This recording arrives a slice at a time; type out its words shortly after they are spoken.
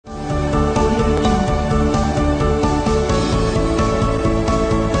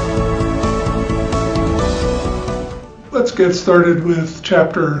get started with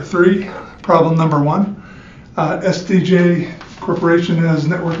Chapter 3, problem number 1. SDJ Corporation has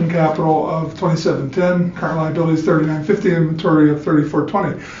net working capital of $27.10, current liabilities $39.50, inventory of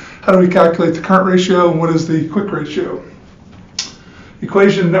 $34.20. How do we calculate the current ratio and what is the quick ratio?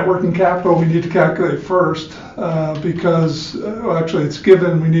 Equation net working capital we need to calculate first because actually it's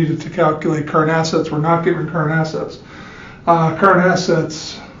given we needed to calculate current assets. We're not given current assets. Current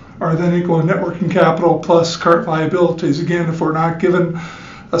assets are then equal to net working capital plus current liabilities. Again, if we're not given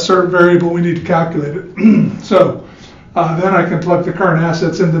a certain variable, we need to calculate it. So then I can plug the current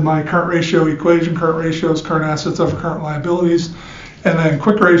assets into my current ratio equation. Current ratio is current assets over current liabilities. And then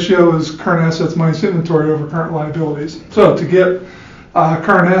quick ratio is current assets minus inventory over current liabilities. So to get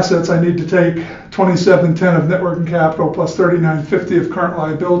current assets, I need to take $27.10 of net working capital plus $39.50 of current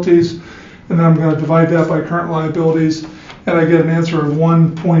liabilities. And then I'm going to divide that by current liabilities. And I get an answer of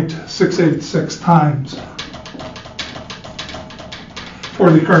 1.686 times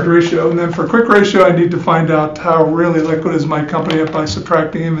for the current ratio. And then for quick ratio, I need to find out how really liquid is my company by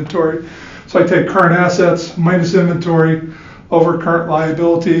subtracting inventory. So I take current assets minus inventory over current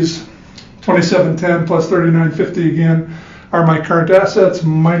liabilities. $27.10 plus $39.50 again are my current assets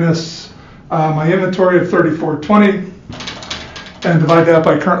minus my inventory of $34.20. And divide that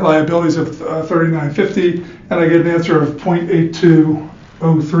by current liabilities of $39.50, and I get an answer of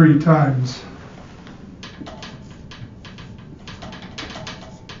 0.8203 times.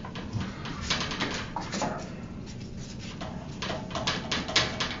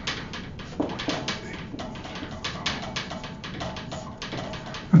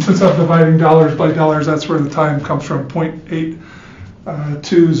 And since I'm dividing dollars by dollars, that's where the time comes from.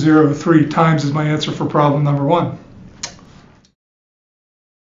 0.8203 times is my answer for problem number 1.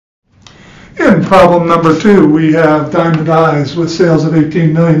 In problem number 2, we have Diamond Eyes with sales of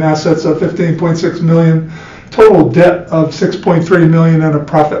 $18 million, assets of $15.6 million, total debt of $6.3 million, and a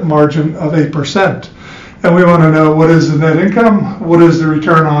profit margin of 8%. And we want to know what is the net income, what is the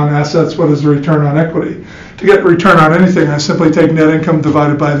return on assets, what is the return on equity. To get return on anything, I simply take net income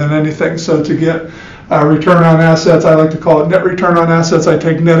divided by then anything. So to get return on assets, I like to call it net return on assets. I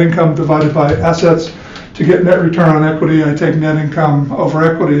take net income divided by assets. To get net return on equity, I take net income over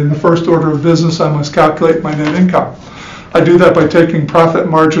equity. In the first order of business, I must calculate my net income. I do that by taking profit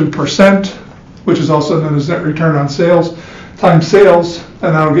margin percent, which is also known as net return on sales, times sales,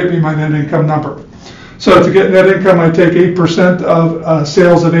 and that'll get me my net income number. So to get net income, I take 8% of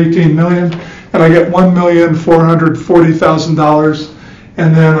sales at $18 million, and I get $1,440,000.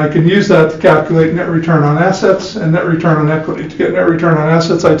 And then I can use that to calculate net return on assets and net return on equity. To get net return on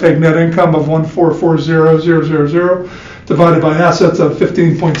assets, I take net income of $1,440,000 divided by assets of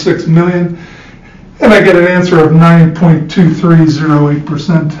 $15.6 million, and I get an answer of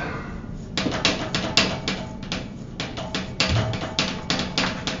 9.2308%.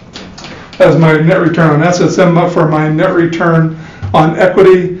 As my net return on assets, then for my net return on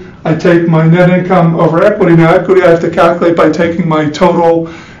equity, I take my net income over equity. Now equity I have to calculate by taking my total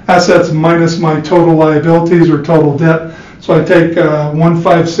assets minus my total liabilities or total debt. So I take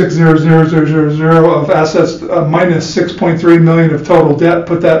 15600,000 of assets minus 6.3 million of total debt,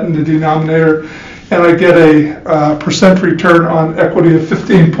 put that in the denominator, and I get a percent return on equity of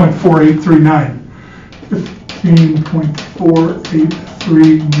 15.4839.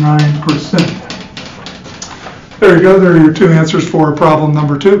 15.4839%. There you go. There are your two answers for problem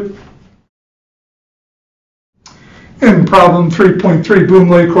number 2. In problem 3.3,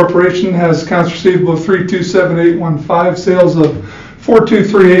 Boomlay Corporation has accounts receivable of $327,815, sales of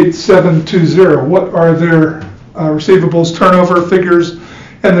 $423,8720. What are their receivables turnover figures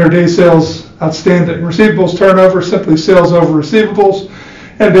and their day sales outstanding? Receivables turnover, simply sales over receivables,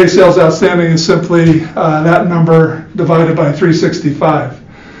 and day sales outstanding is simply that number divided by 365.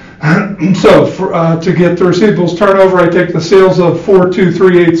 So to get the receivables turnover, I take the sales of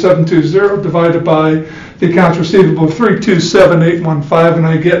 $423,8720 divided by the accounts receivable of $327,815, and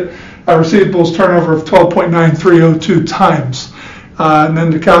I get a receivables turnover of 12.9302 times. And then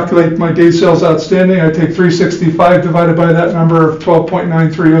to calculate my day sales outstanding, I take 365 divided by that number of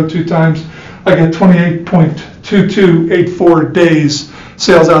 12.9302 times. I get 28.2284 days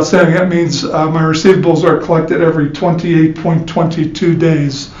sales outstanding. That means my receivables are collected every 28.22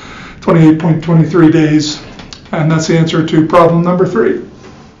 days, 28.23 days, and that's the answer to problem number 3.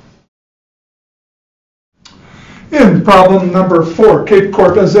 In problem number 4, Cape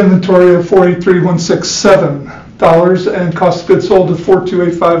Corp has inventory of $483,167 and cost of goods sold of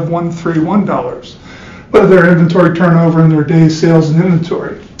 $428,531. What are their inventory turnover and their days sales and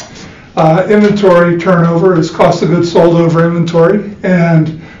Inventory turnover is cost of goods sold over inventory,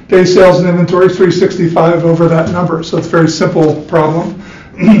 and day sales and inventory, 365 over that number. So it's a very simple problem.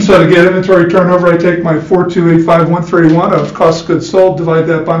 So to get inventory turnover, I take my 4285131 of cost of goods sold, divide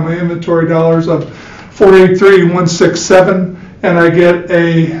that by my inventory dollars of 483167, and I get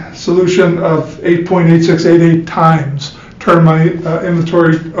a solution of 8.8688 times. Turn my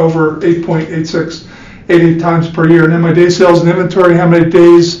inventory over 8.8688 times per year. And then my day sales and inventory, how many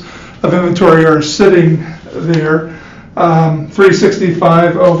days of inventory are sitting there?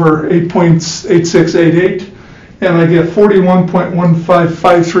 365 over 8.8688. And I get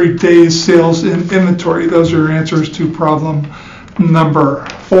 41.1553 days sales in inventory. Those are your answers to problem number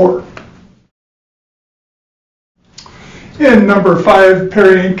 4. In number 5,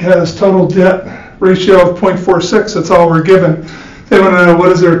 Perry Inc. has total debt ratio of 0.46. That's all we're given. They want to know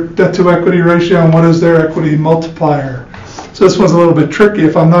what is their debt to equity ratio and what is their equity multiplier. So this one's a little bit tricky.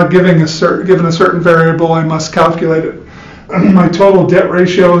 If I'm not given a certain variable, I must calculate it. My total debt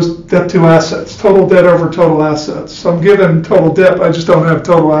ratio is debt to assets, total debt over total assets. So I'm given total debt, but I just don't have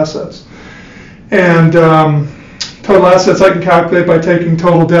total assets. And total assets I can calculate by taking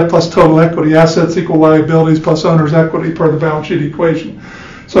total debt plus total equity. Assets equal liabilities plus owner's equity per the balance sheet equation.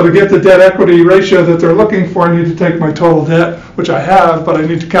 So to get the debt equity ratio that they're looking for, I need to take my total debt, which I have, but I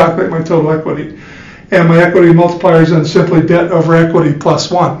need to calculate my total equity. And my equity multiplier is then simply debt over equity plus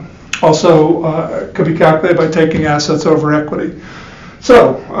 1. Also could be calculated by taking assets over equity.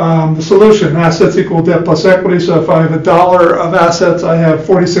 So the solution, assets equal debt plus equity. So if I have $1 of assets, I have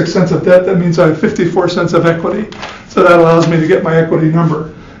 46 cents of debt. That means I have 54 cents of equity. So that allows me to get my equity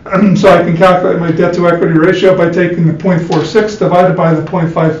number. So I can calculate my debt to equity ratio by taking the 0.46 divided by the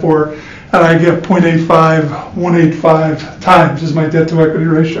 0.54, and I get 0.85185 times is my debt to equity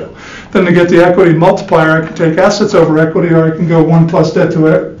ratio. Then to get the equity multiplier, I can take assets over equity, or I can go 1 plus debt to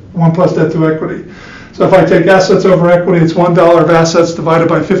equity. So if I take assets over equity, it's $1 of assets divided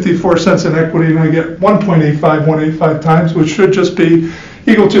by 54 cents in equity, and I get 1.85185 times, which should just be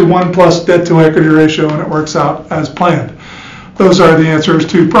equal to 1 plus debt to equity ratio, and it works out as planned. Those are the answers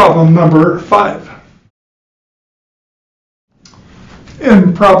to problem number 5.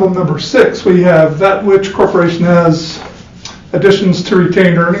 In problem number 6, we have that which corporation has additions to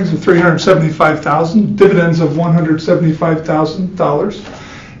retained earnings of $375,000, dividends of $175,000,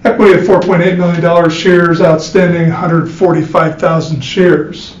 equity of $4.8 million, shares outstanding 145,000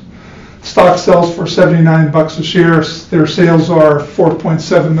 shares. Stock sells for $79 a share. Their sales are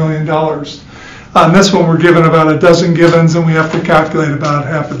 $4.7 million. On this one, we're given about a dozen givens, and we have to calculate about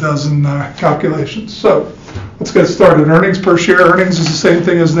half a dozen calculations. So let's get started. Earnings per share. Earnings is the same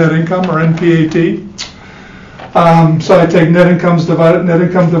thing as net income, or NPAT. So I take net income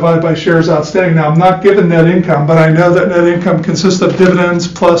divided by shares outstanding. Now I'm not given net income, but I know that net income consists of dividends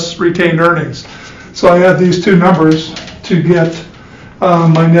plus retained earnings. So I add these two numbers to get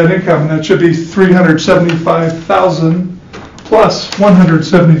my net income. That should be $375,000 plus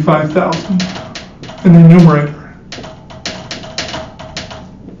 $175,000 in the numerator.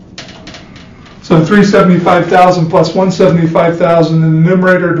 So 375,000 plus 175,000 in the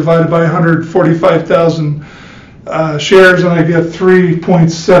numerator divided by 145,000 shares, and I get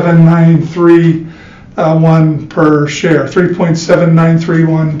 3.7931 per share,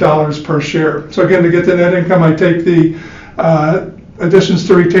 $3.7931 per share. So again, to get the net income, I take the additions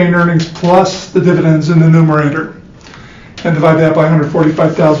to retained earnings plus the dividends in the numerator and divide that by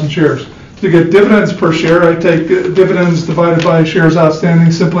 145,000 shares. To get dividends per share, I take dividends divided by shares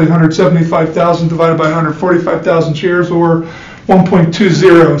outstanding, simply 175,000 divided by 145,000 shares, or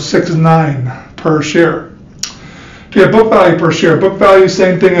 1.2069 per share. To get book value per share, book value,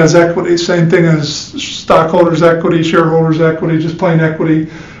 same thing as equity, same thing as stockholders' equity, shareholders' equity, just plain equity.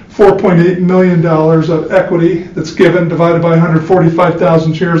 $4.8 million of equity that's given, divided by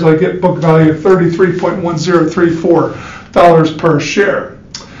 145,000 shares, I get book value of $33.1034 per share.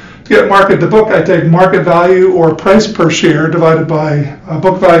 To get market to book, I take market value or price per share divided by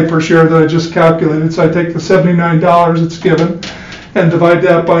book value per share that I just calculated. So I take the $79 it's given and divide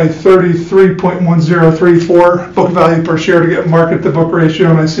that by 33.1034 book value per share to get market to book ratio,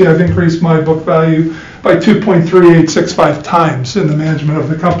 and I see I've increased my book value by 2.3865 times in the management of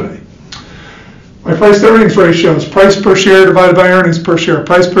the company. My price to earnings ratio is price per share divided by earnings per share.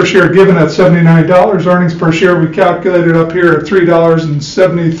 Price per share given at $79, earnings per share we calculated up here at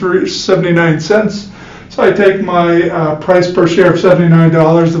 $3.79. So I take my price per share of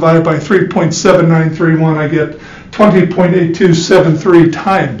 $79 divided by 3.7931, I get 20.8273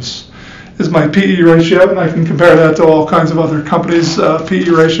 times is my PE ratio, and I can compare that to all kinds of other companies' PE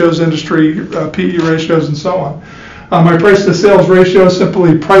ratios, industry PE ratios, and so on. My price to sales ratio is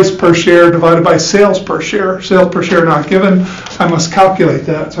simply price per share divided by sales per share. Sales per share not given, I must calculate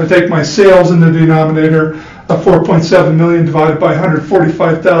that. So I take my sales in the denominator of 4.7 million divided by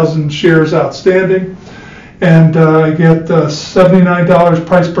 145,000 shares outstanding. And I get $79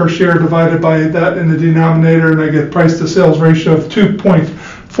 price per share divided by that in the denominator, and I get price to sales ratio of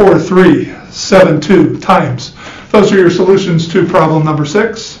 2.4372 times. Those are your solutions to problem number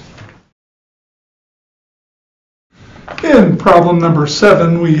 6. In problem number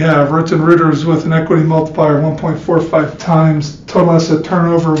 7, we have roots and rooters with an equity multiplier of 1.45 times, total asset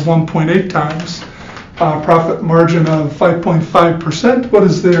turnover of 1.8 times, profit margin of 5.5%. What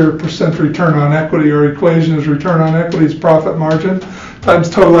is their percent return on equity? Our equation is return on equity is profit margin times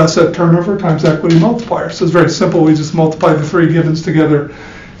total asset turnover times equity multiplier. So it's very simple. We just multiply the three givens together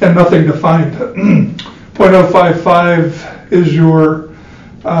and nothing to find. 0.055 is your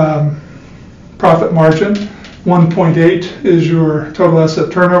profit margin. 1.8 is your total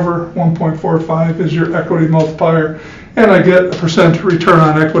asset turnover, 1.45 is your equity multiplier, and I get a percent return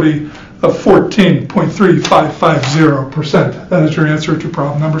on equity of 14.3550%. That is your answer to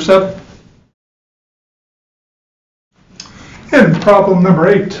problem number 7. In problem number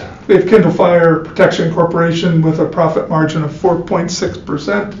 8, we have Kindle Fire Protection Corporation with a profit margin of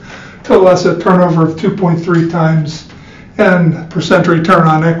 4.6%, total asset turnover of 2.3 times, and percent return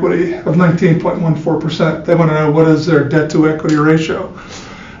on equity of 19.14%. They want to know what is their debt to equity ratio.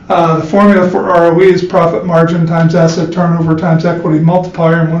 The formula for ROE is profit margin times asset turnover times equity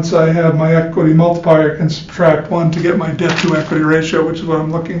multiplier, and once I have my equity multiplier, I can subtract 1 to get my debt to equity ratio, which is what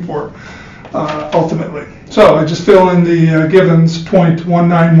I'm looking for ultimately. So I just fill in the givens.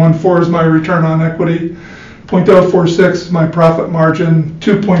 0.1914 is my return on equity, 0.046 is my profit margin,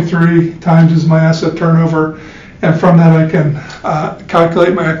 2.3 times is my asset turnover, and from that I can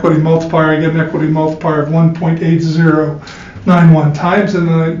calculate my equity multiplier. I get an equity multiplier of 1.8091 times, and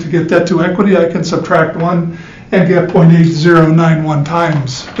then to get debt to equity I can subtract 1 and get 0.8091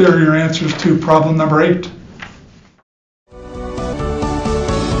 times. There are your answers to problem number 8.